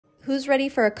Who's ready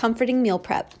for a comforting meal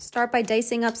prep? Start by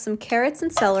dicing up some carrots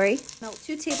and celery. Melt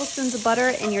 2 tablespoons of butter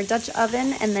in your Dutch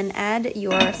oven and then add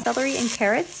your celery and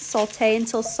carrots. Saute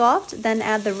until soft, then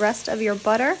add the rest of your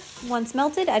butter. Once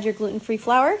melted, add your gluten-free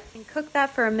flour and cook that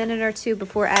for a minute or two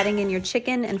before adding in your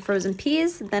chicken and frozen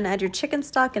peas. Then add your chicken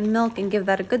stock and milk and give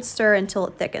that a good stir until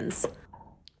it thickens.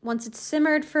 Once it's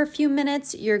simmered for a few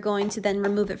minutes, you're going to then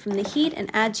remove it from the heat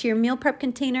and add to your meal prep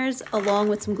containers along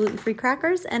with some gluten-free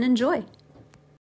crackers and enjoy.